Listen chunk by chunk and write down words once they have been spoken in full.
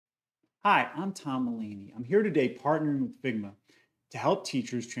Hi, I'm Tom Mulaney. I'm here today partnering with Figma to help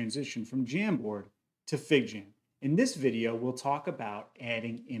teachers transition from Jamboard to FigJam. In this video, we'll talk about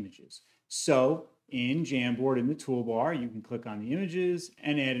adding images. So in Jamboard in the toolbar, you can click on the images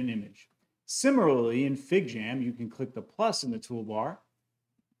and add an image. Similarly, in FigJam, you can click the plus in the toolbar,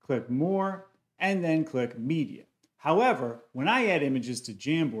 click more, and then click media. However, when I add images to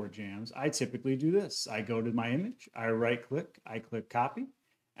Jamboard jams, I typically do this. I go to my image, I right click, I click copy,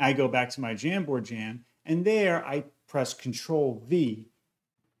 I go back to my Jamboard jam, and there I press Control V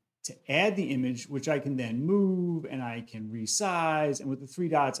to add the image, which I can then move and I can resize. And with the three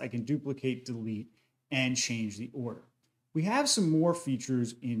dots, I can duplicate, delete, and change the order. We have some more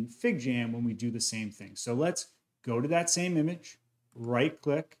features in FigJam when we do the same thing. So let's go to that same image, right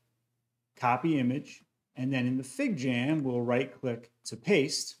click, copy image, and then in the FigJam, we'll right click to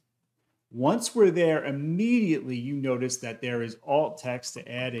paste. Once we're there, immediately you notice that there is alt text to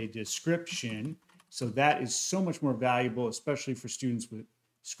add a description. So that is so much more valuable, especially for students with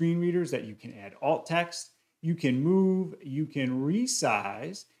screen readers, that you can add alt text, you can move, you can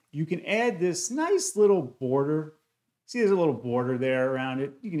resize, you can add this nice little border. See, there's a little border there around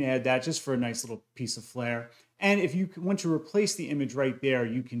it. You can add that just for a nice little piece of flair. And if you want to replace the image right there,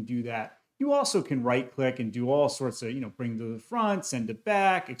 you can do that. You also can right click and do all sorts of, bring to the front, send it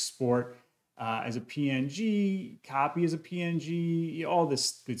back, export as a PNG, copy as a PNG, all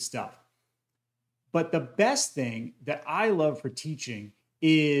this good stuff. But the best thing that I love for teaching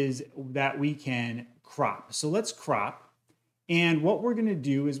is that we can crop. So let's crop. And what we're going to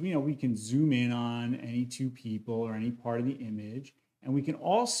do is, we can zoom in on any two people or any part of the image. And we can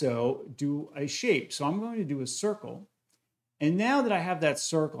also do a shape. So I'm going to do a circle. And now that I have that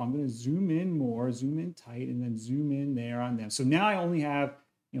circle, I'm going to zoom in more, zoom in tight, and then zoom in there on them. So now I only have,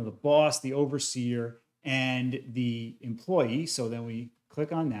 the boss, the overseer, and the employee. So then we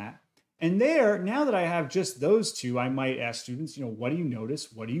click on that. And there, now that I have just those two, I might ask students, what do you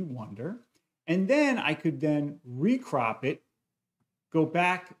notice? What do you wonder? And then I could then recrop it, go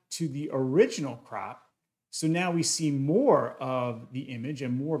back to the original crop. So now we see more of the image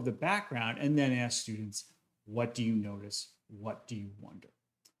and more of the background, and then ask students, what do you notice? What do you wonder?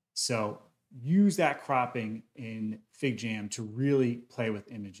 So use that cropping in FigJam to really play with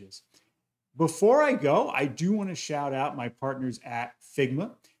images. Before I go, I do want to shout out my partners at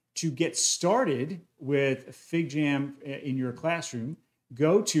Figma. To get started with FigJam in your classroom,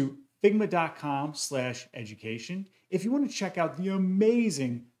 go to figma.com/education. If you want to check out the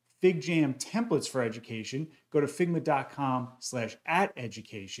amazing FigJam templates for education, go to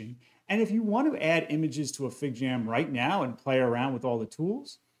figma.com/@education. And if you want to add images to a FigJam right now and play around with all the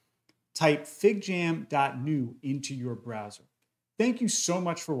tools, type figjam.new into your browser. Thank you so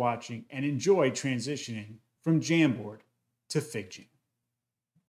much for watching and enjoy transitioning from Jamboard to FigJam.